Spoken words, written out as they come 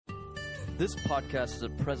This podcast is a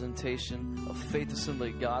presentation of Faith Assembly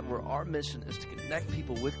of God, where our mission is to connect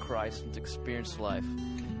people with Christ and to experience life.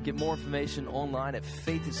 Get more information online at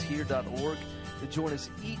faithishere.org to join us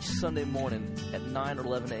each Sunday morning at 9 or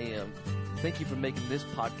 11 a.m. Thank you for making this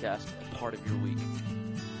podcast a part of your week.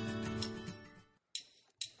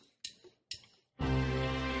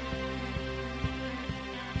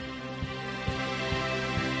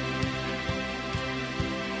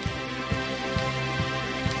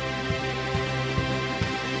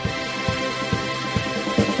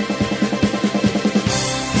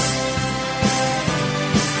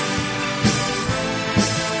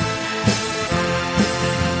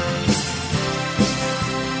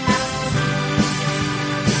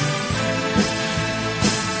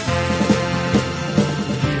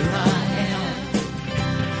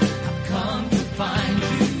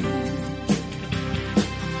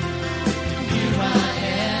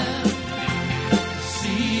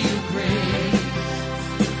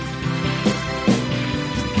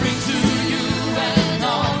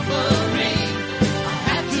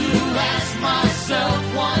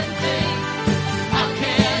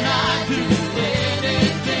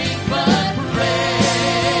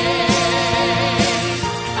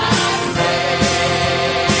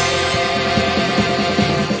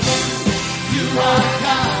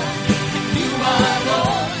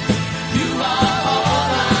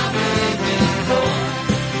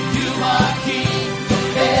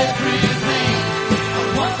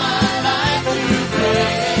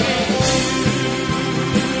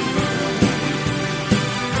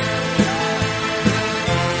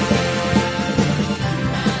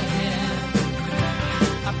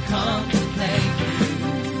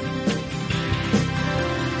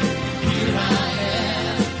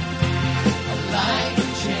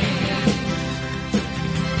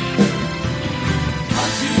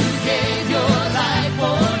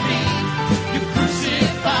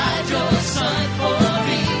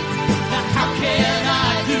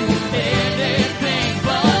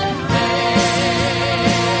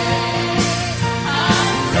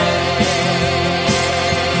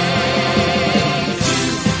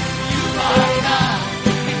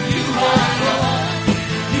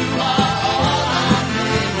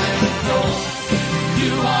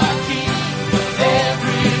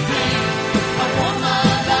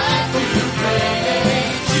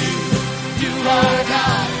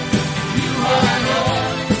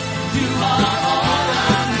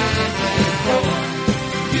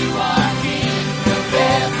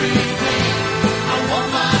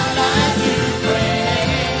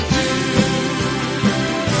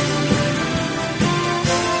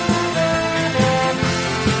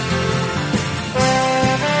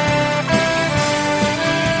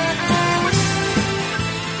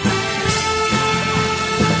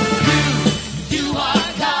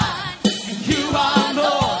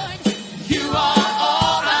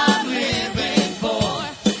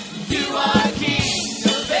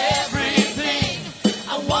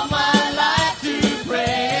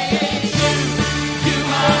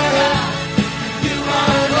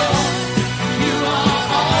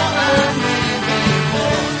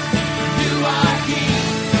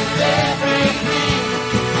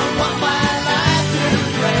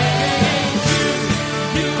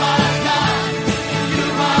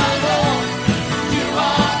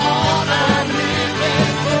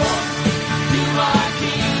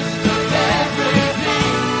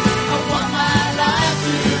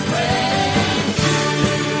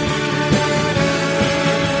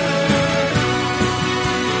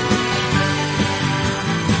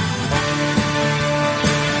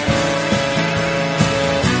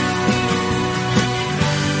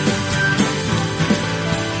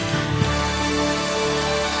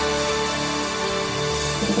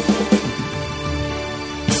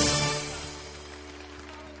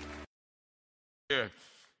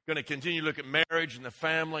 Going to continue to look at marriage and the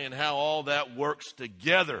family and how all that works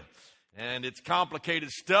together. And it's complicated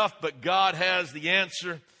stuff, but God has the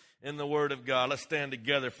answer in the Word of God. Let's stand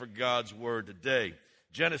together for God's Word today.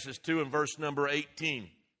 Genesis 2 and verse number 18.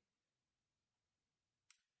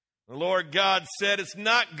 The Lord God said, "It's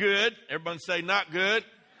not good." Everyone say, "Not good."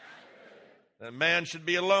 That man should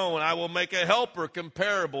be alone. I will make a helper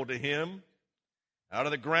comparable to him. Out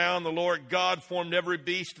of the ground the Lord God formed every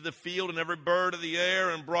beast of the field and every bird of the air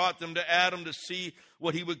and brought them to Adam to see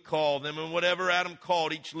what he would call them. And whatever Adam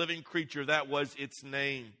called each living creature, that was its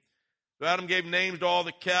name. So Adam gave names to all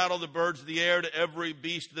the cattle, the birds of the air, to every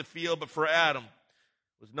beast of the field. But for Adam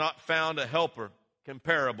was not found a helper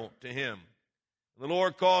comparable to him. The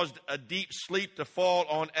Lord caused a deep sleep to fall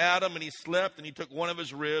on Adam, and he slept, and he took one of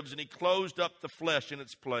his ribs, and he closed up the flesh in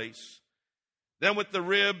its place. Then with the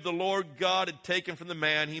rib the Lord God had taken from the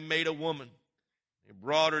man, he made a woman. He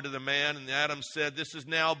brought her to the man, and Adam said, "This is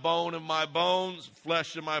now bone of my bones,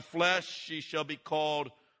 flesh of my flesh. She shall be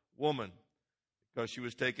called woman, because she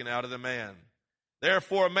was taken out of the man.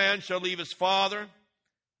 Therefore a man shall leave his father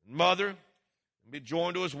and mother and be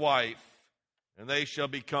joined to his wife, and they shall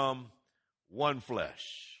become one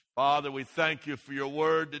flesh." Father, we thank you for your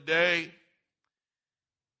word today.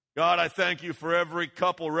 God, I thank you for every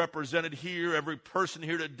couple represented here, every person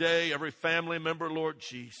here today, every family member, Lord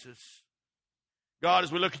Jesus. God,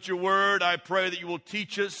 as we look at your word, I pray that you will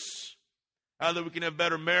teach us how that we can have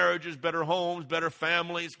better marriages, better homes, better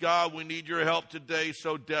families. God, we need your help today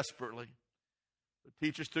so desperately. So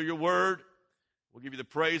teach us through your word. We'll give you the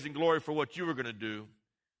praise and glory for what you are going to do.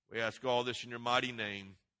 We ask all this in your mighty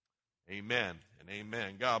name. Amen and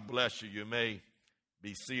amen. God bless you. You may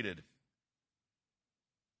be seated.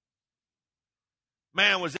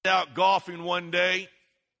 Man was out golfing one day,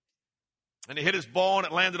 and he hit his ball, and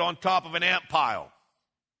it landed on top of an ant pile.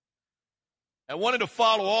 And wanted to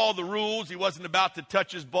follow all the rules. He wasn't about to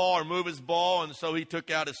touch his ball or move his ball, and so he took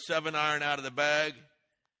out his 7-iron out of the bag.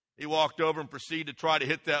 He walked over and proceeded to try to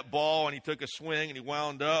hit that ball, and he took a swing, and he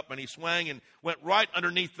wound up, and he swung and went right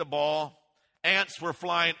underneath the ball. Ants were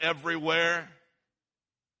flying everywhere.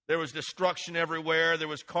 There was destruction everywhere. There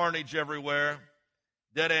was carnage everywhere.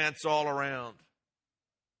 Dead ants all around.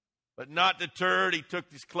 But not deterred, he took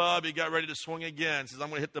his club, he got ready to swing again. He says, "I'm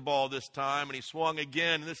going to hit the ball this time." And he swung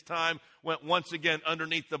again, and this time went once again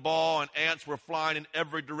underneath the ball, and ants were flying in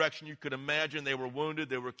every direction you could imagine. They were wounded,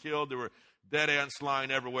 they were killed, there were dead ants flying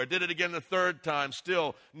everywhere. Did it again the third time,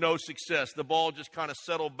 still no success. The ball just kind of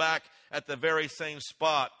settled back at the very same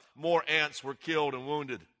spot. More ants were killed and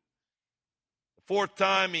wounded. The fourth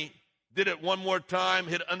time, he did it one more time,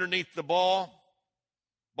 hit underneath the ball.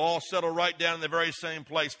 Ball settled right down in the very same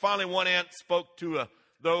place. Finally, one ant spoke to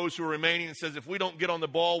those who were remaining and says, "If we don't get on the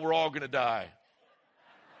ball, we're all going to die."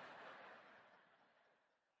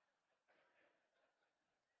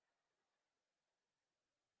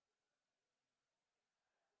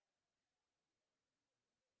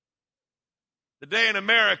 Today in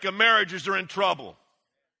America, marriages are in trouble.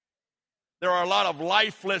 There are a lot of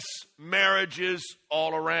lifeless marriages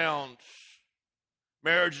all around.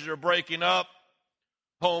 Marriages are breaking up.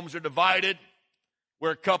 Homes are divided.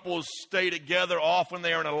 Where couples stay together, often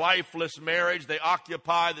they are in a lifeless marriage. They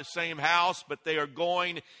occupy the same house, but they are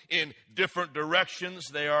going in different directions.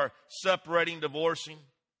 They are separating, divorcing.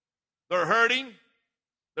 They're hurting.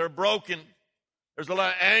 They're broken. There's a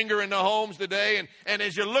lot of anger in the homes today. And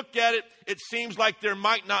as you look at it, it seems like there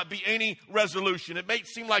might not be any resolution. It may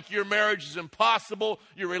seem like your marriage is impossible.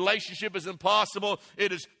 Your relationship is impossible.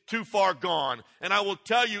 It is too far gone. And I will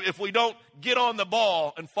tell you, if we don't get on the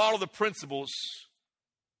ball and follow the principles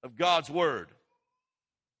of God's word,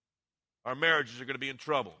 our marriages are going to be in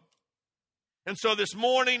trouble. And so this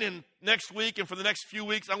morning and next week and for the next few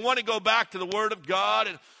weeks, I want to go back to the Word of God,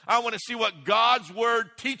 and I want to see what God's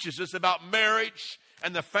Word teaches us about marriage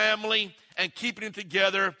and the family and keeping it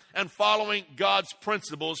together and following God's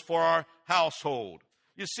principles for our household.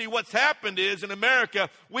 You see, what's happened is in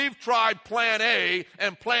America, we've tried Plan A,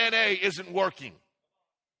 and Plan A isn't working.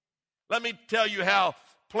 Let me tell you how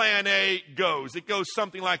Plan A goes. It goes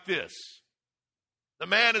something like this. The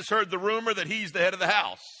man has heard the rumor that he's the head of the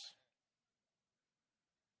house.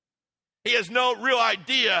 He has no real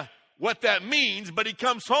idea what that means, but he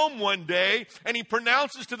comes home one day and he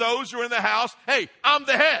pronounces to those who are in the house, "Hey, I'm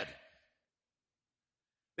the head."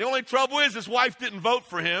 The only trouble is his wife didn't vote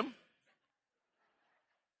for him.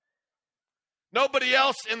 Nobody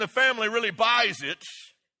else in the family really buys it.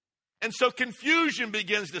 And so confusion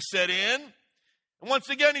begins to set in. And once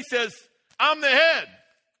again he says, "I'm the head,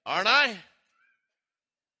 aren't I?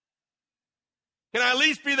 Can I at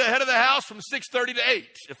least be the head of the house from 6:30 to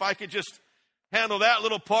 8? If I could just handle that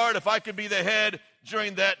little part, if I could be the head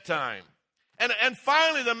during that time." And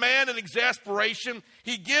finally, the man, in exasperation,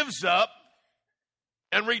 he gives up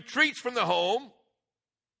and retreats from the home.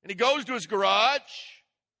 And he goes to his garage,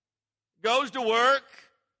 goes to work.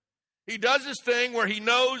 He does his thing where he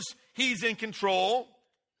knows he's in control.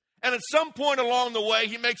 And at some point along the way,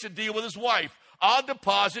 he makes a deal with his wife. "I'll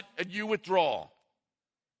deposit and you withdraw."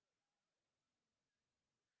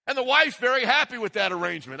 And the wife's very happy with that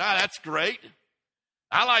arrangement. That's great.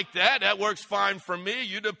 I like that. That works fine for me.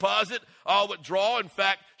 You deposit, I'll withdraw. In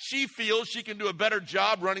fact, she feels she can do a better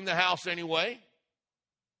job running the house anyway.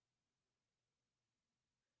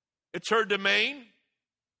 It's her domain.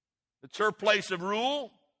 It's her place of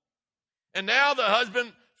rule. And now the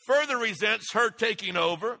husband further resents her taking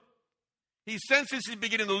over. He senses he's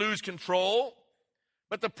beginning to lose control.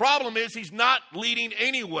 But the problem is he's not leading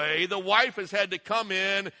anyway. The wife has had to come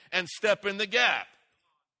in and step in the gap.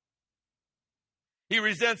 He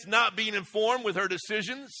resents not being informed with her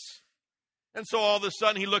decisions. And so all of a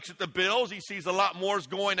sudden he looks at the bills. He sees a lot more is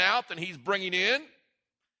going out than he's bringing in.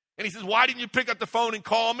 And he says, why didn't you pick up the phone and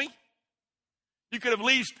call me? You could have at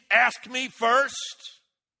least asked me first.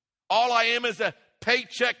 All I am is a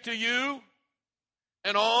paycheck to you.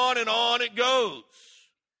 And on it goes.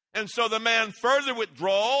 And so the man further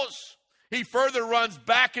withdraws. He further runs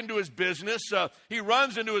back into his business. He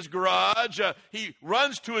runs into his garage. He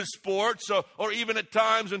runs to his sports, or even at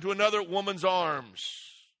times into another woman's arms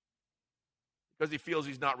because he feels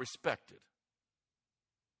he's not respected.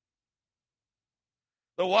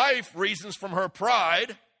 The wife reasons from her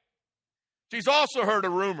pride. She's also heard a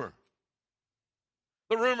rumor.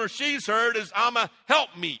 The rumor she's heard is, I'm a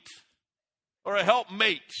helpmeet or a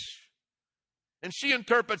helpmate. And she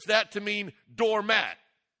interprets that to mean doormat.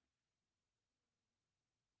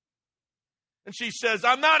 And she says,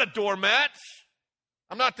 I'm not a doormat.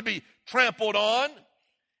 I'm not to be trampled on.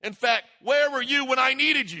 In fact, where were you when I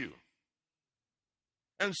needed you?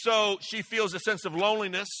 And so she feels a sense of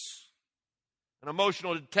loneliness, an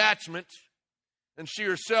emotional detachment, and she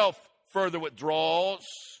herself further withdraws,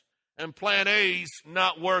 and plan A's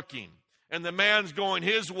not working. And the man's going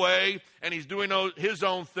his way, and he's doing his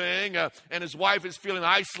own thing, and his wife is feeling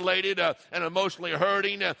isolated and emotionally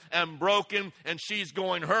hurting and broken, and she's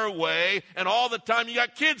going her way, and all the time you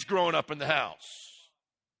got kids growing up in the house.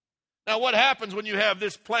 Now, what happens when you have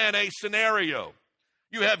this plan A scenario?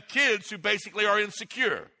 You have kids who basically are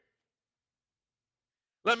insecure.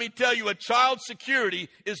 Let me tell you, a child's security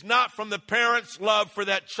is not from the parent's love for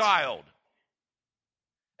that child.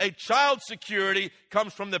 A child's security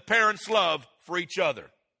comes from the parents' love for each other.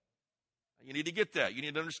 You need to get that. You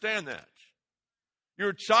need to understand that.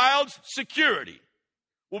 Your child's security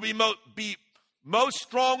will be most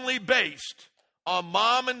strongly based on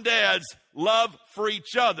mom and dad's love for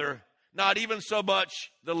each other, not even so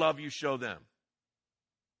much the love you show them.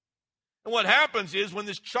 And what happens is when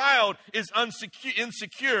this child is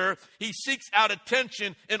insecure, he seeks out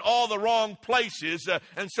attention in all the wrong places,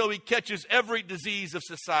 and so he catches every disease of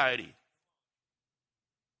society.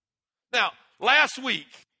 Now, last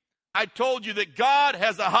week, I told you that God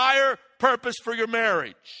has a higher purpose for your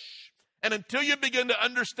marriage. And until you begin to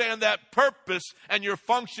understand that purpose and your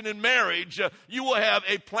function in marriage, you will have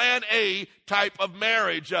a plan A type of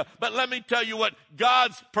marriage. But let me tell you what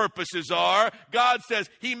God's purposes are. God says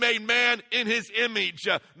He made man in His image.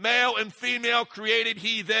 Male and female created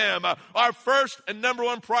He them. Our first and number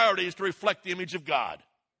one priority is to reflect the image of God.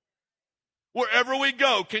 Wherever we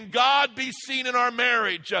go, can God be seen in our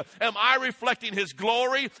marriage? Am I reflecting His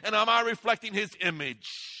glory, and am I reflecting His image?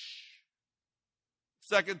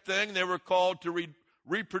 Second thing, they were called to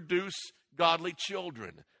reproduce godly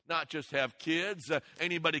children. Not just have kids.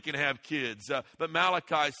 Anybody can have kids. But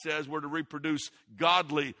Malachi says we're to reproduce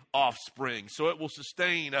godly offspring. So it will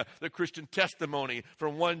sustain the Christian testimony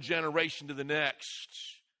from one generation to the next.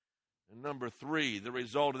 And number three, the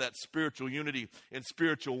result of that spiritual unity and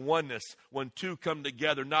spiritual oneness, when two come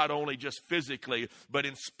together, not only just physically, but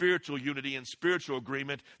in spiritual unity and spiritual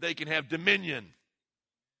agreement, they can have dominion.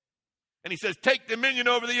 And He says, take dominion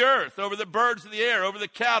over the earth, over the birds of the air, over the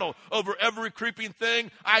cattle, over every creeping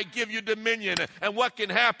thing. I give you dominion. And what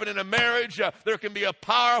can happen in a marriage? There can be a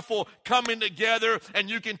powerful coming together, and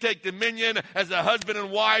you can take dominion as a husband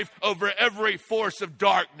and wife over every force of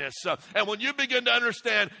darkness. And when you begin to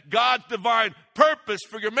understand God's divine purpose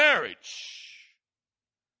for your marriage,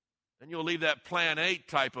 then you'll leave that plan A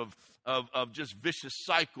type of just vicious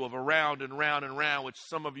cycle of around and round and round, which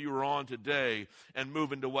some of you are on today, and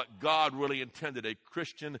move into what God really intended a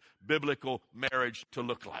Christian biblical marriage to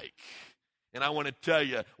look like. And I want to tell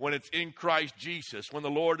you, when it's in Christ Jesus, when the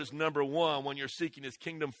Lord is number one, when you're seeking His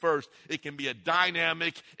kingdom first, it can be a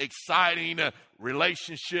dynamic, exciting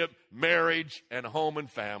relationship, marriage, and home and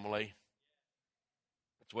family.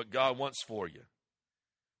 That's what God wants for you.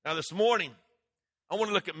 Now this morning, I want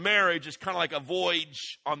to look at marriage as kind of like a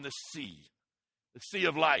voyage on the sea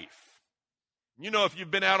of life. You know, if you've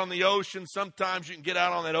been out on the ocean, sometimes you can get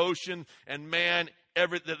out on that ocean and man,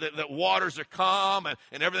 the waters are calm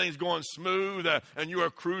and everything's going smooth and you are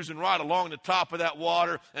cruising right along the top of that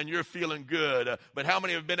water and you're feeling good. But how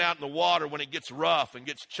many have been out in the water when it gets rough and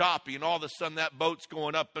gets choppy and all of a sudden that boat's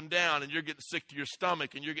going up and down and you're getting sick to your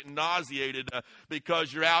stomach and you're getting nauseated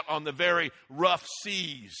because you're out on the very rough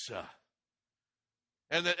seas?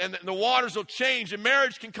 And the waters will change, and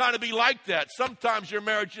marriage can kind of be like that. Sometimes your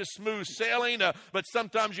marriage is smooth sailing, but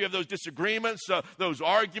sometimes you have those disagreements, those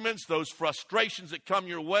arguments, those frustrations that come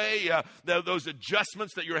your way, those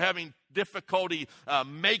adjustments that you're having difficulty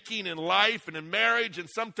making in life and in marriage, and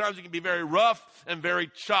sometimes it can be very rough and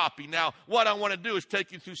very choppy. Now, what I want to do is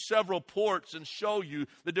take you through several ports and show you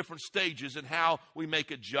the different stages and how we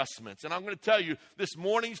make adjustments. And I'm going to tell you, this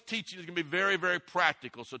morning's teaching is going to be very, very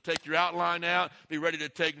practical. So take your outline out, be ready to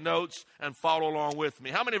take notes, and follow along with me.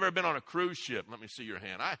 How many have ever been on a cruise ship? Let me see your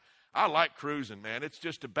hand. I like cruising, man. It's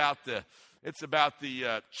just about the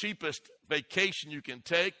cheapest vacation you can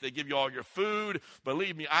take. They give you all your food.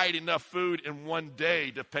 Believe me, I ate enough food in one day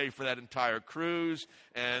to pay for that entire cruise.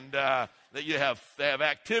 And they have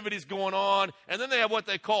activities going on. And then they have what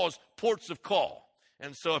they call as ports of call.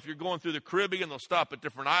 And so if you're going through the Caribbean, they'll stop at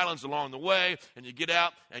different islands along the way, and you get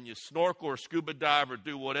out and you snorkel or scuba dive or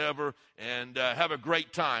do whatever and have a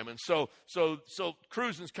great time. And so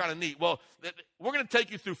cruising's kind of neat. Well, we're going to take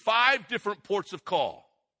you through 5 different ports of call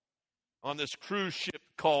on this cruise ship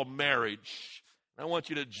called marriage. I want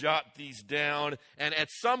you to jot these down, and at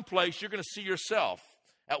some place you're going to see yourself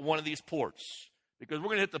at one of these ports, because we're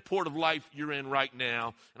going to hit the port of life you're in right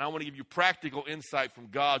now, and I want to give you practical insight from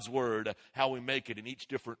God's Word how we make it in each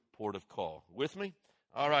different port of call. With me?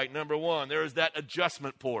 All right, number 1, there is that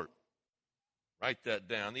adjustment port. Write that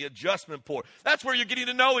down. The adjustment port. That's where you're getting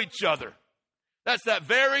to know each other. That's that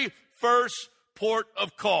very first port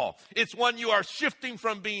of call. It's when you are shifting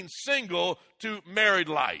from being single to married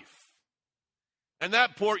life. And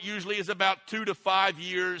that port usually is about 2 to 5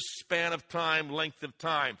 years span of time, length of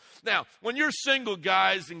time. Now, when you're single,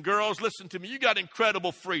 guys and girls, listen to me, you got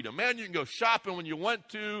incredible freedom. Man, you can go shopping when you want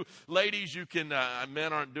to. Ladies, you can,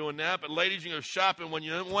 men aren't doing that, but ladies, you can go shopping when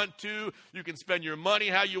you want to. You can spend your money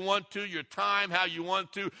how you want to, your time how you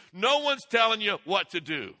want to. No one's telling you what to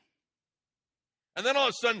do. And then all of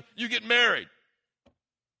a sudden, you get married.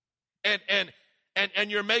 And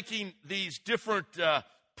you're making these different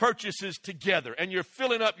purchases together, and you're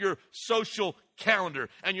filling up your social calendar,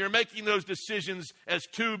 and you're making those decisions as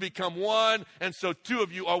 2 become 1, and so 2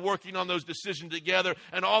 of you are working on those decisions together,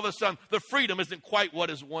 and all of a sudden the freedom isn't quite what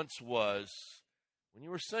it once was when you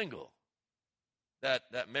were single.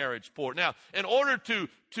 That marriage port. Now, in order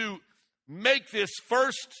to make this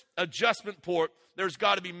first adjustment port, there's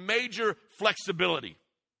got to be major flexibility.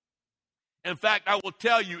 In fact, I will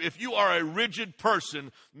tell you, if you are a rigid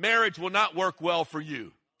person, marriage will not work well for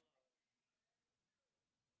you.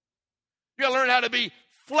 You got to learn how to be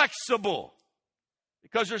flexible,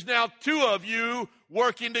 because there's now 2 of you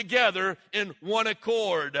working together in one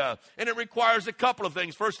accord. And it requires a couple of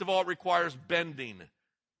things. First of all, it requires bending.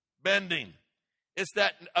 Bending. It's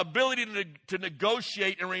that ability to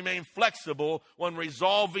negotiate and remain flexible when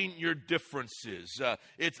resolving your differences.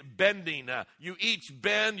 It's bending. You each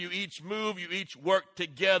bend, you each move, you each work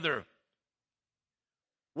together.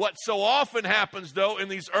 What so often happens, though, in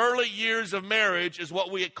these early years of marriage is what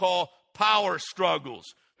we call power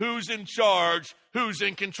struggles. Who's in charge? Who's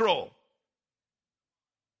in control?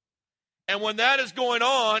 And when that is going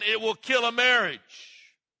on, it will kill a marriage.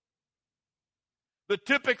 The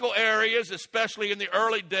typical areas, especially in the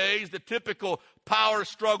early days, the typical power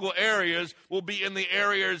struggle areas will be in the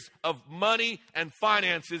areas of money and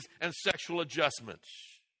finances and sexual adjustments.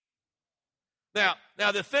 Now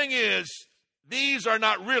the thing is, these are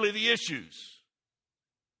not really the issues.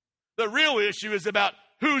 The real issue is about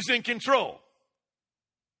who's in control,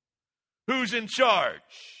 who's in charge.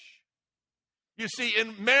 You see,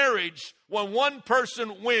 in marriage, when one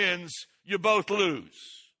person wins, you both lose.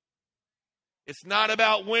 It's not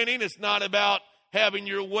about winning. It's not about having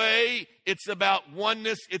your way. It's about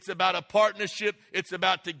oneness. It's about a partnership. It's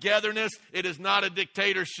about togetherness. It is not a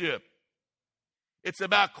dictatorship. It's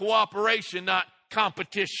about cooperation, not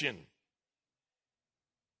competition.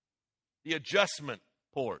 The adjustment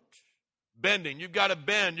port. Bending. You've got to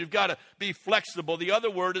bend. You've got to be flexible. The other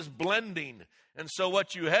word is blending. And so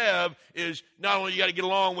what you have is not only you got to get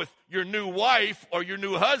along with your new wife or your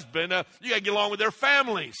new husband, you got to get along with their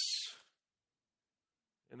families.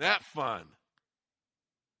 Isn't that fun?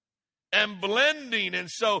 And blending. And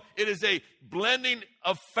so it is a blending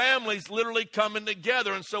of families literally coming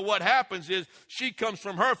together. And so what happens is she comes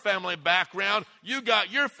from her family background. You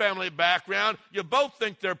got your family background. You both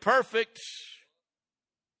think they're perfect.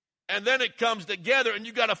 And then it comes together and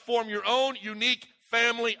you got to form your own unique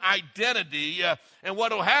family identity. And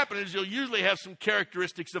what will happen is you'll usually have some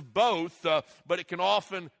characteristics of both, but it can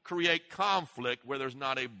often create conflict where there's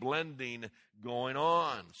not a blending going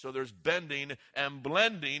on. So there's bending and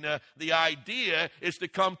blending. The idea is to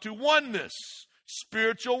come to oneness.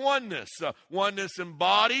 spiritual oneness. Oneness in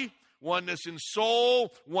body, oneness in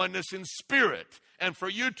soul, oneness in spirit. And for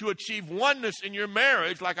you to achieve oneness in your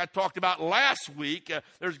marriage, like I talked about last week,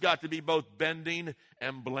 there's got to be both bending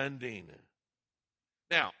and blending.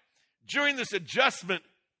 Now, during this adjustment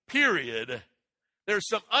period, there's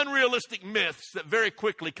some unrealistic myths that very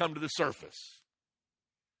quickly come to the surface.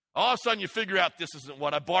 All of a sudden you figure out this isn't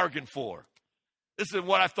what I bargained for. This isn't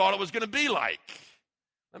what I thought it was going to be like.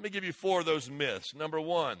 Let me give you 4 of those myths. Number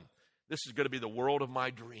 1, this is going to be the world of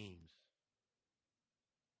my dreams.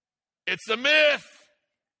 It's a myth.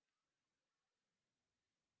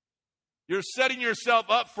 You're setting yourself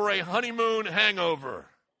up for a honeymoon hangover.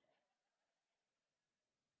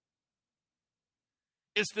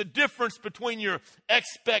 It's the difference between your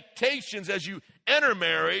expectations as you enter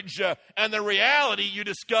marriage and the reality you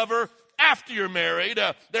discover after you're married.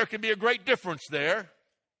 There can be a great difference there.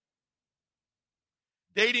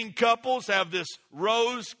 Dating couples have this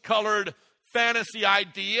rose-colored fantasy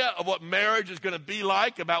idea of what marriage is going to be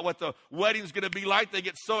like, about what the wedding is going to be like. They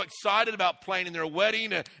get so excited about planning their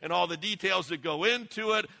wedding and all the details that go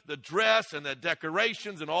into it, the dress and the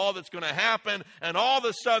decorations and all that's going to happen. And all of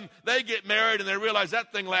a sudden, they get married and they realize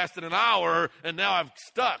that thing lasted an hour and now I'm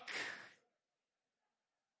stuck.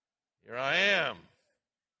 Here I am.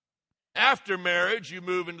 After marriage, you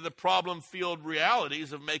move into the problem-filled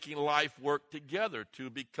realities of making life work together, to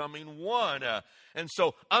becoming one. And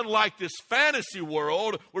so, unlike this fantasy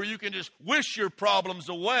world where you can just wish your problems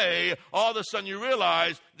away, all of a sudden you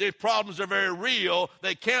realize the problems are very real.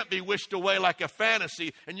 They can't be wished away like a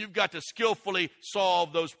fantasy, and you've got to skillfully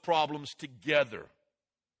solve those problems together.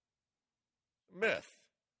 Myth.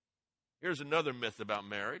 Here's another myth about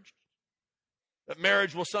marriage. That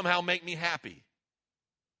marriage will somehow make me happy.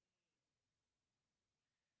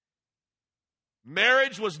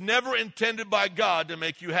 Marriage was never intended by God to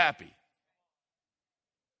make you happy.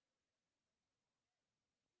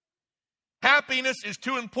 Happiness is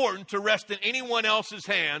too important to rest in anyone else's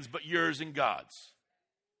hands but yours and God's.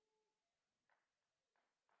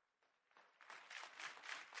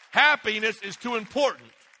 Happiness is too important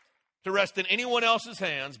to rest in anyone else's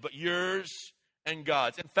hands but yours and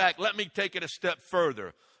God's. In fact, let me take it a step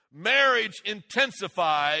further. Marriage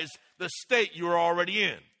intensifies the state you are already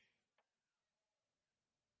in.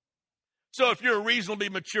 So if you're a reasonably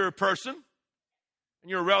mature person, and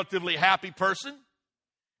you're a relatively happy person,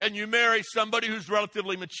 and you marry somebody who's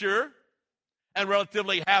relatively mature and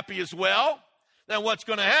relatively happy as well, then what's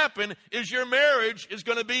going to happen is your marriage is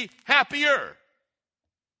going to be happier.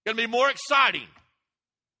 Going to be more exciting,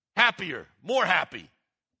 happier, more happy.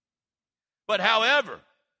 But however,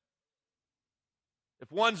 if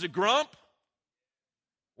one's a grump,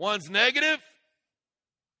 one's negative,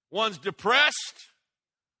 one's depressed,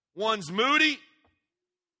 one's moody,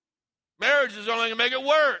 marriage is only going to make it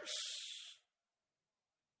worse.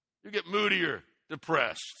 You get moodier,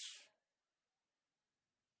 depressed.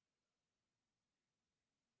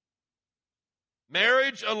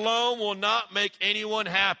 Marriage alone will not make anyone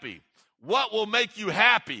happy. What will make you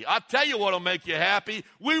happy? I'll tell you what will make you happy.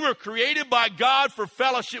 We were created by God for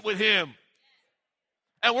fellowship with Him.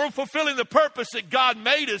 And we're fulfilling the purpose that God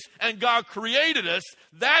made us and God created us.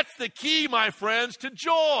 That's the key, my friends, to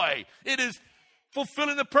joy. It is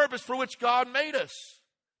fulfilling the purpose for which God made us.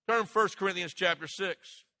 Turn 1 Corinthians chapter 6.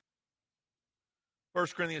 1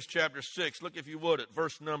 Corinthians chapter 6. Look, if you would, at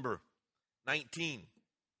verse number 19.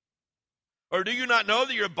 Or do you not know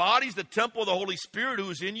that your body is the temple of the Holy Spirit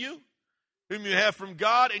who is in you, whom you have from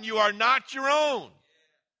God, and you are not your own?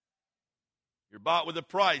 You're bought with a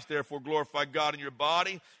price, therefore glorify God in your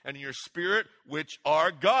body and in your spirit, which are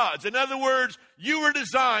God's. In other words, you were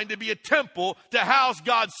designed to be a temple to house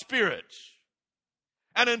God's Spirit.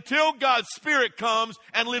 And until God's Spirit comes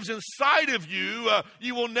and lives inside of you,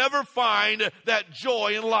 you will never find that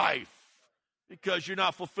joy in life because you're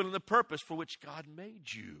not fulfilling the purpose for which God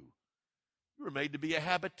made you. You were made to be a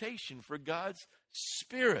habitation for God's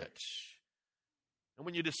Spirit. And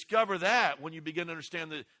when you discover that, when you begin to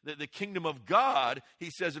understand the kingdom of God, he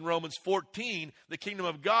says in Romans 14, the kingdom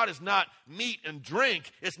of God is not meat and drink.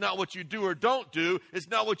 It's not what you do or don't do. It's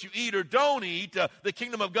not what you eat or don't eat. The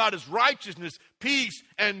kingdom of God is righteousness, peace,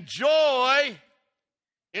 and joy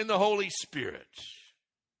in the Holy Spirit.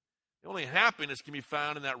 The only happiness can be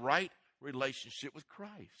found in that right relationship with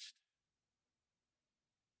Christ.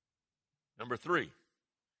 Number 3,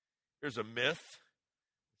 here's a myth.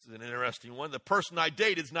 This is an interesting one. The person I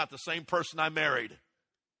dated is not the same person I married.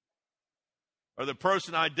 Or the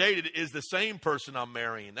person I dated is the same person I'm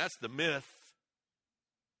marrying. That's the myth.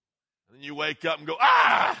 And then you wake up and go,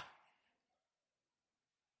 ah!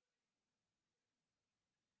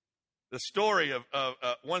 The story of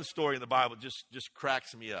one story in the Bible just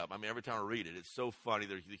cracks me up. I mean, every time I read it, it's so funny.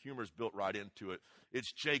 The humor's built right into it.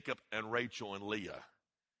 It's Jacob and Rachel and Leah.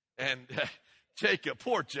 And Jacob,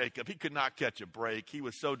 poor Jacob, he could not catch a break. He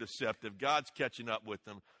was so deceptive. God's catching up with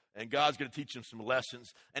him, and God's going to teach him some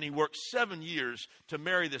lessons. And he worked 7 years to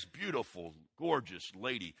marry this beautiful, gorgeous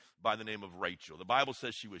lady by the name of Rachel. The Bible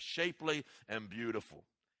says she was shapely and beautiful.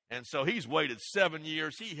 And so he's waited 7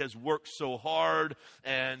 years. He has worked so hard,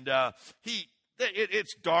 and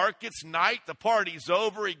it's dark. It's night. The party's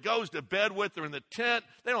over. He goes to bed with her in the tent.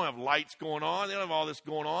 They don't have lights going on. They don't have all this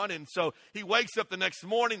going on. And so he wakes up the next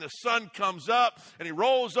morning. The sun comes up, and he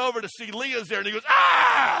rolls over to see Leah's there, and he goes,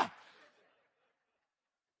 ah!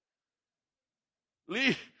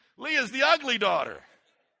 Leah's the ugly daughter.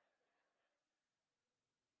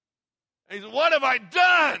 And he said, what have I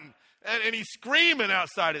done? And he's screaming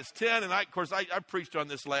outside his tent. And I preached on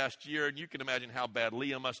this last year, and you can imagine how bad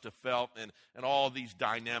Leah must have felt, and all these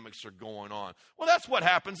dynamics are going on. Well, that's what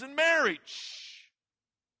happens in marriage.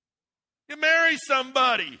 You marry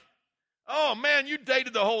somebody. Oh, man, you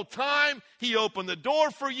dated the whole time. He opened the door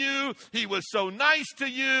for you. He was so nice to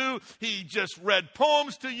you. He just read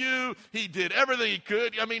poems to you. He did everything he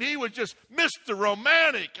could. I mean, he was just Mr.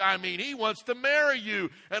 Romantic. I mean, he wants to marry you.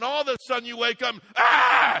 And all of a sudden you wake up,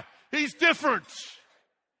 he's different.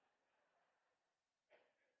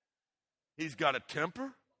 He's got a temper.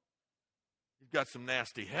 He's got some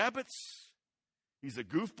nasty habits. He's a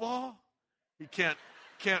goofball. He can't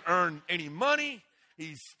earn any money.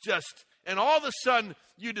 He's just, and all of a sudden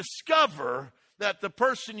you discover that the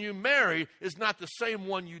person you marry is not the same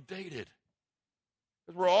one you dated.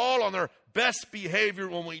 Because we're all on our best behavior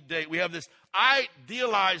when we date. We have this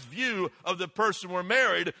idealized view of the person we're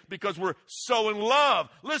married because we're so in love.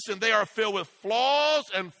 Listen, they are filled with flaws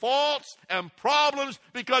and faults and problems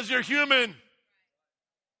because you're human.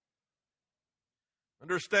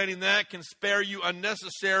 Understanding that can spare you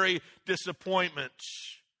unnecessary disappointment.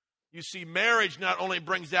 You see, marriage not only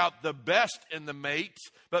brings out the best in the mate,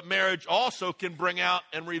 but marriage also can bring out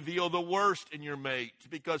and reveal the worst in your mate.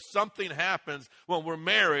 Because something happens when we're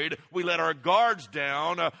married, we let our guards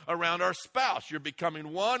down around our spouse. You're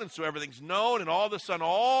becoming one, and so everything's known, and all of a sudden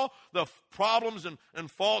all the problems and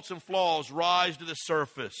faults and flaws rise to the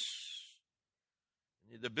surface.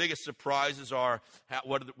 The biggest surprises are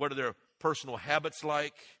what are their personal habits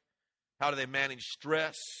like? How do they manage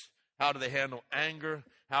stress? How do they handle anger?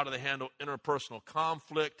 How do they handle interpersonal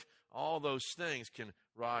conflict? All those things can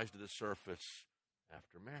rise to the surface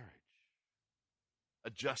after marriage.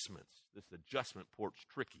 Adjustments. This adjustment port's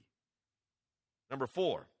tricky. Number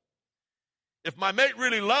 4, if my mate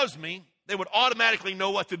really loves me, they would automatically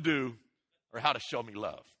know what to do or how to show me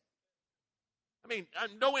love. I mean,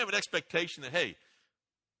 don't we have an expectation that, hey,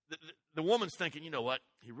 the woman's thinking, you know what,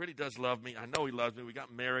 he really does love me. I know he loves me. We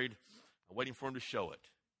got married. I'm waiting for him to show it.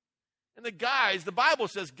 And the guys, the Bible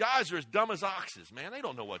says guys are as dumb as oxes, man. They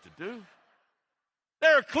don't know what to do.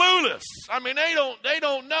 They're clueless. I mean, they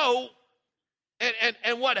don't know.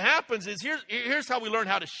 And what happens is, here's how we learn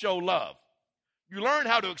how to show love. You learn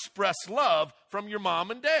how to express love from your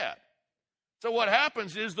mom and dad. So what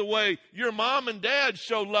happens is the way your mom and dad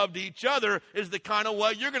show love to each other is the kind of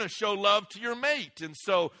way you're going to show love to your mate. And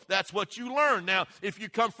so that's what you learn. Now, if you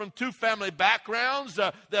come from 2 family backgrounds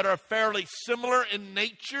that are fairly similar in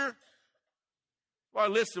nature, well,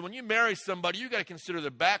 listen, when you marry somebody, you got to consider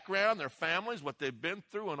their background, their families, what they've been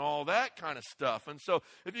through, and all that kind of stuff. And so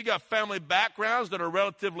if you got family backgrounds that are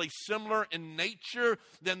relatively similar in nature,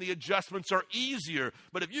 then the adjustments are easier.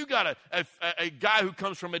 But if you got a guy who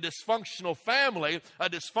comes from a dysfunctional family, a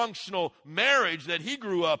dysfunctional marriage that he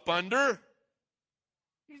grew up under,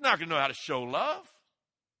 he's not going to know how to show love.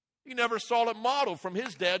 He never saw it modeled from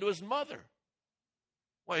his dad to his mother.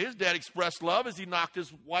 Well, his dad expressed love as he knocked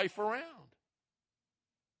his wife around.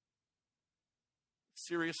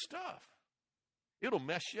 Serious stuff. It'll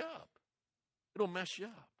mess you up. It'll mess you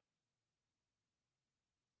up.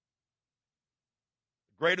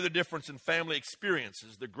 The greater the difference in family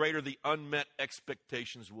experiences, the greater the unmet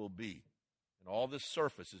expectations will be. And all this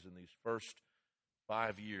surfaces in these first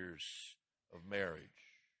 5 years of marriage.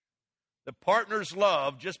 The partner's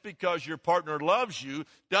love, just because your partner loves you,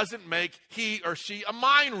 doesn't make he or she a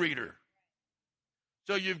mind reader.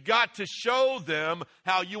 So you've got to show them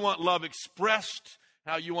how you want love expressed,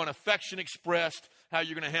 how you want affection expressed, how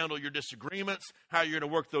you're going to handle your disagreements, how you're going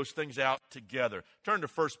to work those things out together. Turn to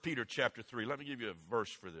 1 Peter chapter 3. Let me give you a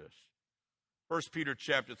verse for this. 1 Peter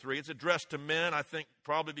chapter 3. It's addressed to men, I think,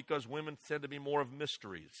 probably because women tend to be more of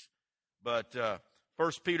mysteries. But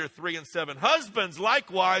 1 Peter 3 and 7. Husbands,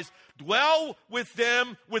 likewise, dwell with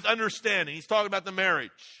them with understanding. He's talking about the marriage.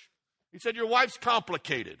 He said, your wife's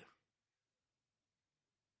complicated.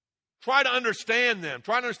 Try to understand them.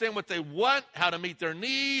 Try to understand what they want, how to meet their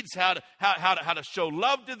needs, how to show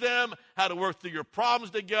love to them, how to work through your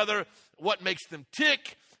problems together, what makes them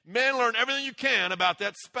tick. Men, learn everything you can about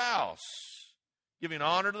that spouse. Giving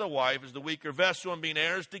honor to the wife as the weaker vessel and being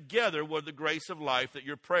heirs together with the grace of life, that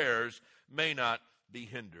your prayers may not be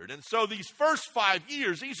hindered. And so these first 5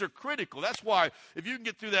 years, these are critical. That's why if you can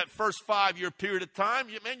get through that first 5-year period of time,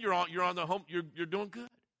 you're on the home. You're doing good.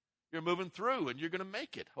 You're moving through, and you're going to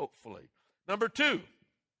make it, hopefully. Number 2,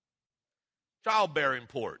 childbearing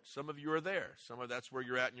port. Some of you are there. Some of that's where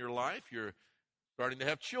you're at in your life. You're starting to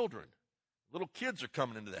have children. Little kids are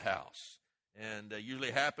coming into the house, and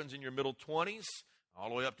usually happens in your middle 20s, all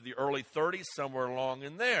the way up to the early 30s, somewhere along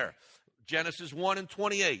in there. Genesis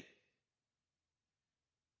 1:28.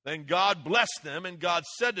 Then God blessed them, and God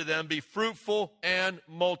said to them, be fruitful and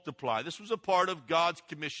multiply. This was a part of God's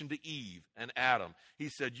commission to Eve and Adam. He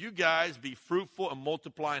said, you guys be fruitful and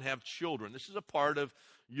multiply and have children. This is a part of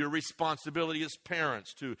your responsibility as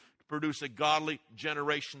parents to produce a godly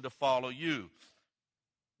generation to follow you.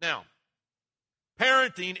 Now,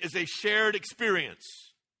 parenting is a shared experience.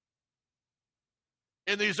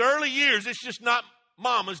 In these early years, it's just not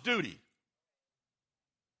mama's duty.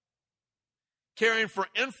 Caring for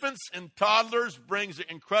infants and toddlers brings an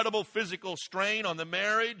incredible physical strain on the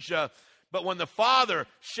marriage. But when the father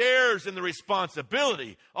shares in the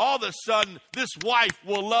responsibility, all of a sudden, this wife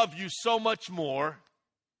will love you so much more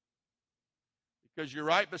because you're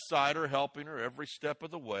right beside her, helping her every step of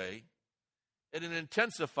the way. And it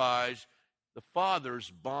intensifies the father's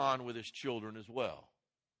bond with his children as well.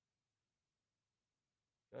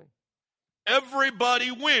 Okay? Everybody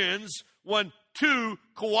wins when two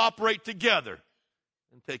cooperate together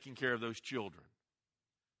in taking care of those children.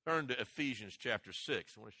 Turn to Ephesians chapter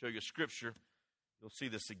 6. I want to show you a scripture. You'll see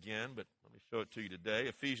this again, but let me show it to you today.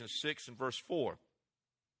 Ephesians 6 and verse 4.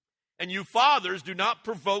 And you fathers, do not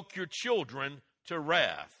provoke your children to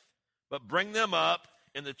wrath, but bring them up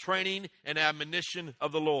in the training and admonition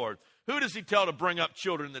of the Lord. Who does he tell to bring up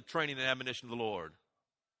children in the training and admonition of the Lord?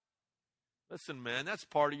 Listen, man, that's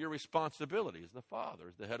part of your responsibility as the father,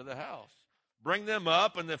 as the head of the house. Bring them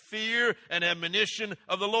up in the fear and admonition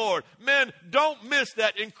of the Lord. Men, don't miss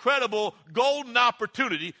that incredible golden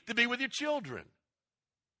opportunity to be with your children.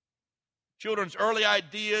 Children's early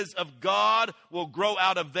ideas of God will grow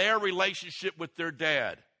out of their relationship with their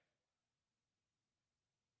dad.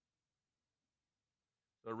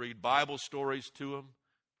 So read Bible stories to them,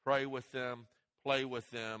 pray with them, play with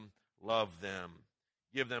them, love them.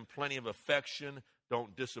 Give them plenty of affection.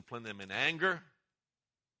 Don't discipline them in anger.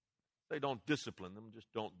 They don't discipline them,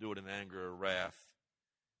 just don't do it in anger or wrath.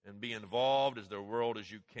 And be involved as their world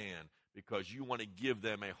as you can, because you want to give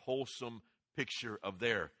them a wholesome picture of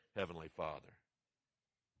their Heavenly Father.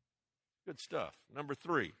 Good stuff. Number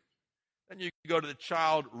 3, then you go to the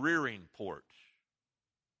child rearing port.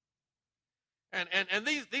 And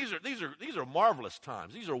these are marvelous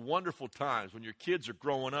times. These are wonderful times when your kids are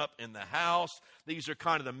growing up in the house. These are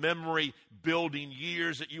kind of the memory building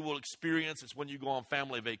years that you will experience. It's when you go on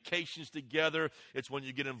family vacations together. It's when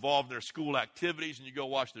you get involved in their school activities and you go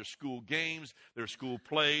watch their school games, their school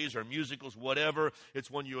plays or musicals, whatever. It's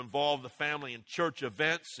when you involve the family in church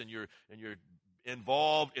events and you're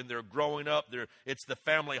involved in their growing up. It's the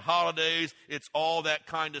family holidays. It's all that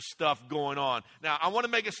kind of stuff going on. Now, I want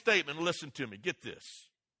to make a statement. Listen to me. Get this.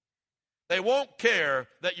 They won't care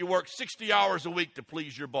that you work 60 hours a week to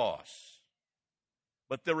please your boss.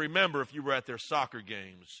 But they'll remember if you were at their soccer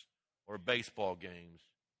games or baseball games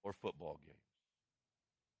or football games.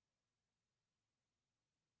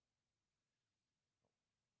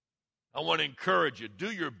 I want to encourage you.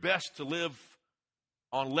 Do your best to live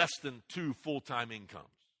on less than 2 full-time incomes.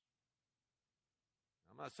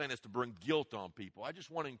 I'm not saying this to bring guilt on people. I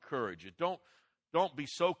just want to encourage you. Don't be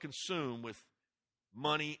so consumed with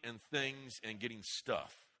money and things and getting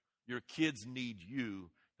stuff. Your kids need you.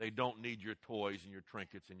 They don't need your toys and your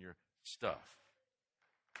trinkets and your stuff.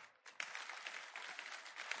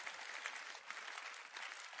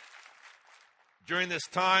 During this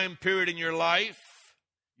time period in your life,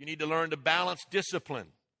 you need to learn to balance discipline.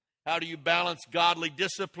 How do you balance godly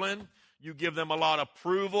discipline? You give them a lot of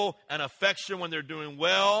approval and affection when they're doing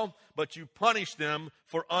well, but you punish them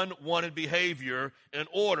for unwanted behavior in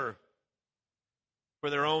order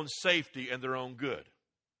for their own safety and their own good.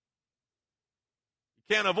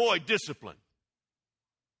 You can't avoid discipline.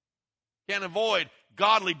 You can't avoid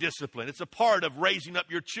godly discipline. It's a part of raising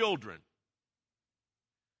up your children.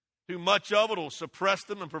 Too much of it will suppress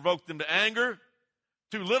them and provoke them to anger.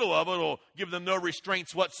 Too little of it will give them no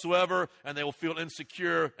restraints whatsoever, and they will feel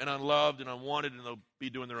insecure and unloved and unwanted, and they'll be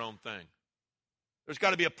doing their own thing. There's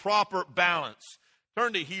got to be a proper balance.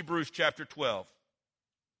 Turn to Hebrews chapter 12.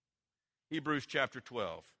 Hebrews chapter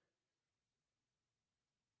 12.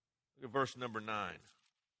 Look at verse number 9.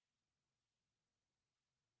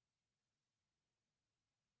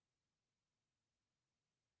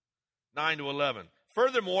 9 to 11.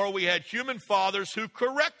 Furthermore, we had human fathers who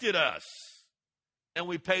corrected us, and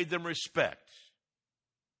we paid them respect.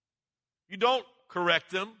 You don't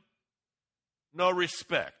correct them, no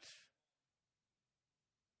respect.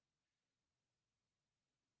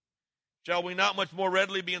 Shall we not much more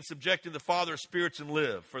readily be in subjection to the Father of spirits and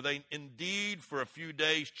live? For they indeed for a few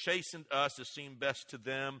days chastened us as seemed best to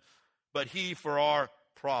them, but he for our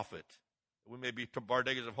profit, that we may be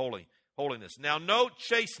partakers of holiness. Now no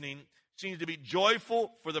chastening seems to be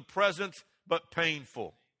joyful for the present, but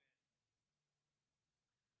painful.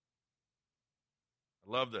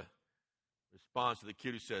 I love the response to the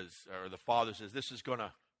kid who says, or the father says, this is going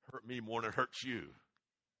to hurt me more than it hurts you.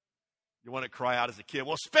 You want to cry out as a kid,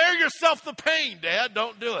 well, spare yourself the pain, Dad.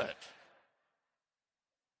 Don't do it.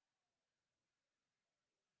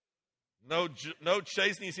 No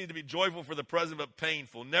chastening seems to be joyful for the present, but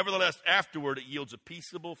painful. Nevertheless, afterward it yields a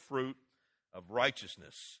peaceable fruit of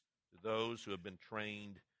righteousness to those who have been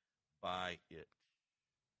trained by it.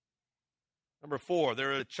 Number 4,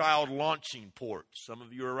 they're a child launching port. Some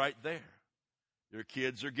of you are right there. Your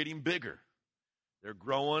kids are getting bigger. They're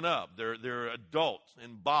growing up. They're adults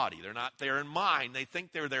in body. They're not there in mind. They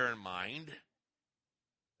think they're there in mind.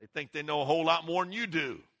 They think they know a whole lot more than you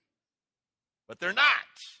do. But they're not.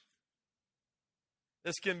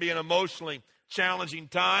 This can be an emotionally challenging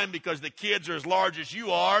time because the kids are as large as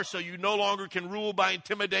you are, so you no longer can rule by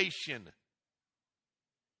intimidation.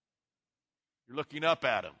 You're looking up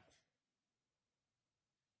at them.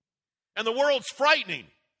 And the world's frightening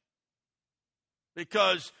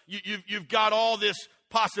because you've got all this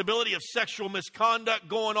possibility of sexual misconduct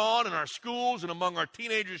going on in our schools and among our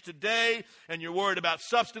teenagers today, and you're worried about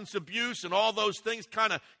substance abuse, and all those things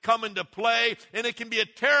kind of come into play, and it can be a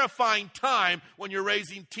terrifying time when you're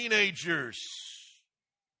raising teenagers.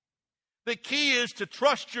 The key is to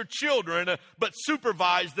trust your children, but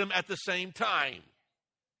supervise them at the same time.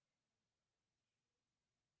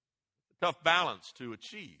 It's a tough balance to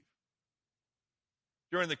achieve.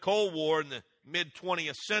 During the Cold War in the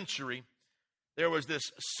mid-20th century, there was this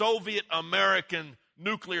Soviet-American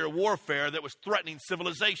nuclear warfare that was threatening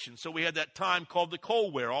civilization. So we had that time called the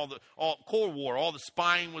Cold War. All the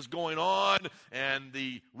spying was going on, and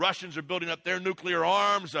the Russians are building up their nuclear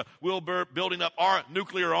arms. We're building up our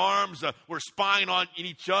nuclear arms. We're spying on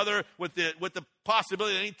each other with the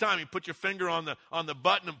possibility that any time you put your finger on the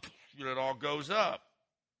button, and it all goes up.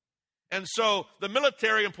 And so the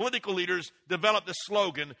military and political leaders developed the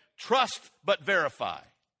slogan, trust but verify.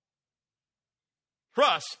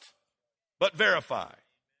 Trust but verify.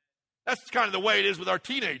 That's kind of the way it is with our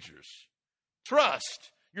teenagers.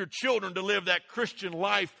 Trust your children to live that Christian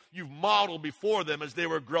life you've modeled before them as they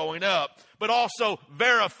were growing up, but also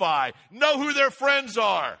verify. Know who their friends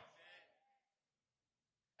are.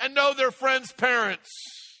 And know their friends' parents.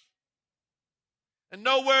 And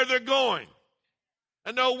know where they're going.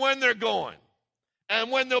 And know when they're going and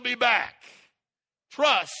when they'll be back.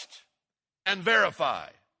 Trust and verify.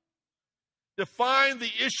 Define the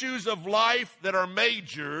issues of life that are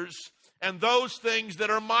majors and those things that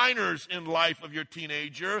are minors in life of your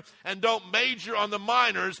teenager, and don't major on the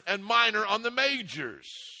minors and minor on the majors.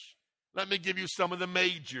 Let me give you some of the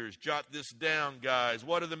majors. Jot this down, guys.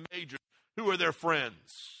 What are the majors? Who are their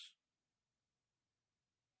friends?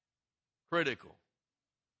 Critical.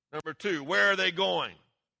 Number 2, where are they going?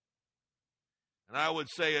 And I would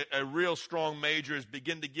say a real strong major is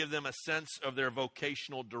begin to give them a sense of their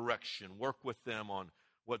vocational direction. Work with them on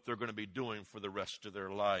what they're going to be doing for the rest of their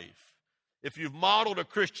life. If you've modeled a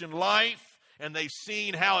Christian life and they've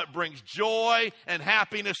seen how it brings joy and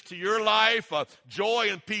happiness to your life, joy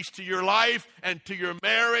and peace to your life and to your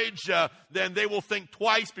marriage, then they will think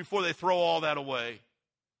twice before they throw all that away.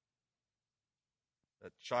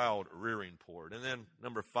 That child rearing port. And then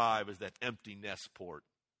number 5 is that empty nest port.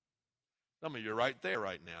 Some of you are right there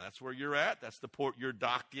right now. That's where you're at. That's the port you're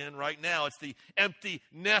docked in right now. It's the empty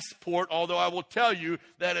nest port, although I will tell you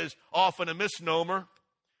that is often a misnomer,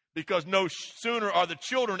 because no sooner are the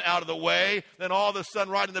children out of the way than all of a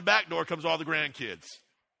sudden right in the back door comes all the grandkids.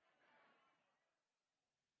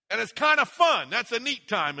 And it's kind of fun. That's a neat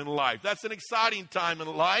time in life. That's an exciting time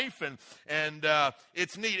in life, and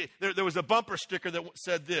it's neat. There was a bumper sticker that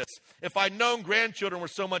said this: if I'd known grandchildren were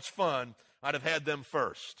so much fun, I'd have had them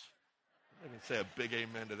first. I can say a big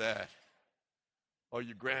amen to that. All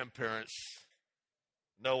you grandparents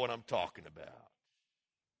know what I'm talking about.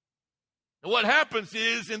 And what happens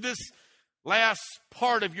is, in this last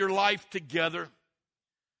part of your life together,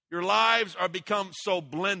 your lives are become so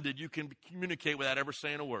blended you can communicate without ever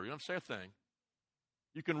saying a word. You don't say a thing.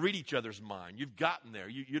 You can read each other's mind. You've gotten there.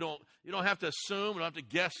 You don't have to assume. You don't have to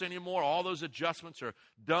guess anymore. All those adjustments are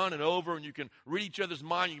done and over, and you can read each other's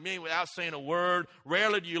mind. You mean without saying a word.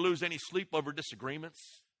 Rarely do you lose any sleep over disagreements.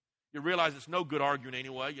 You realize it's no good arguing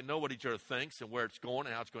anyway. You know what each other thinks and where it's going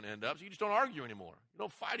and how it's going to end up. So you just don't argue anymore. You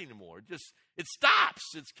don't fight anymore. It stops.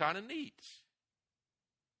 It's kind of neat.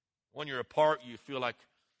 When you're apart, you feel like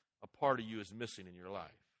a part of you is missing in your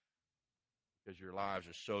life because your lives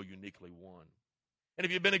are so uniquely one. And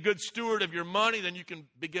if you've been a good steward of your money, then you can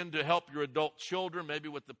begin to help your adult children, maybe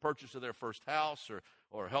with the purchase of their first house,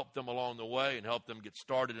 or help them along the way and help them get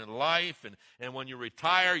started in life. And when you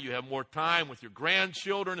retire, you have more time with your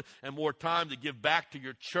grandchildren and more time to give back to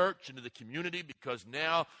your church and to the community because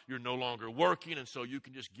now you're no longer working, and so you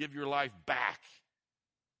can just give your life back.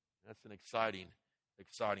 That's an exciting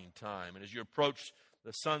time. And as you approach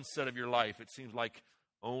the sunset of your life, it seems like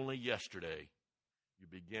only yesterday you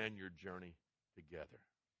began your journey together.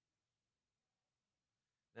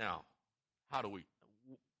 Now,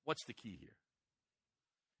 what's the key here?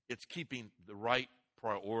 It's keeping the right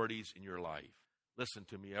priorities in your life. Listen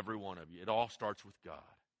to me, every one of you. It all starts with God.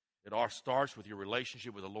 It all starts with your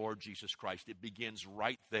relationship with the Lord Jesus Christ. It begins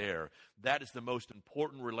right there. That is the most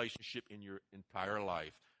important relationship in your entire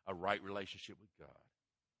life, a right relationship with God.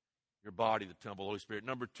 Your body, the temple of the Holy Spirit.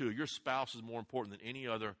 Number 2, your spouse is more important than any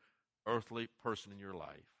other earthly person in your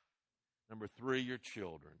life. Number 3, your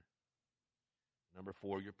children. Number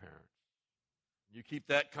 4, your parents. You keep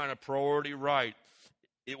that kind of priority right,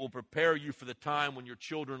 it will prepare you for the time when your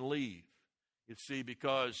children leave. You see,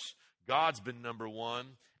 because God's been number 1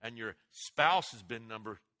 and your spouse has been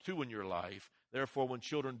number 2 in your life. Therefore, when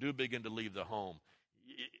children do begin to leave the home,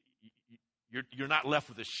 you're not left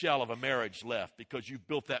with a shell of a marriage left because you've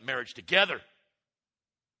built that marriage together.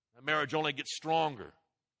 That marriage only gets stronger.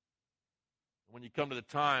 When you come to the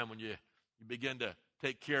time when you begin to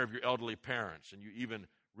take care of your elderly parents and you even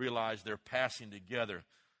realize they're passing together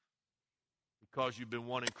because you've been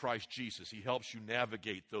one in Christ Jesus. He helps you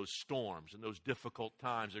navigate those storms and those difficult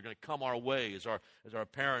times. They're going to come our way as our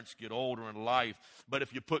parents get older in life. But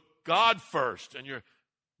if you put God first and your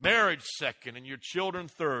marriage second and your children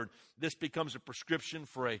third, this becomes a prescription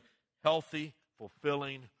for a healthy,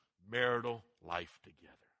 fulfilling marital life together.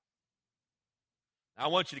 Now, I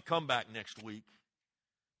want you to come back next week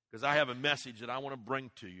because I have a message that I want to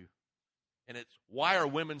bring to you. And it's, why are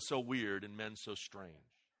women so weird and men so strange?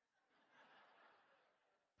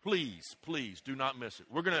 Please, please do not miss it.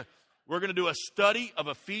 We're going to do a study of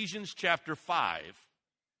Ephesians chapter 5.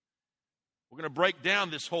 We're going to break down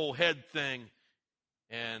this whole head thing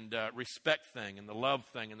and respect thing and the love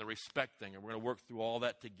thing and the respect thing. And we're going to work through all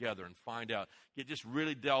that together and find out. Just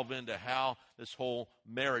really delve into how this whole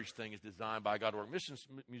marriage thing is designed by God to work.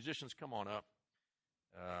 Musicians, come on up.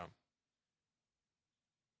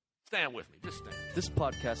 Stand with me. Just stand. This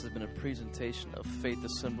podcast has been a presentation of Faith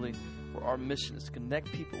Assembly, where our mission is to connect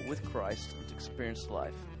people with Christ and to experience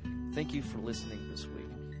life. Thank you for listening this week.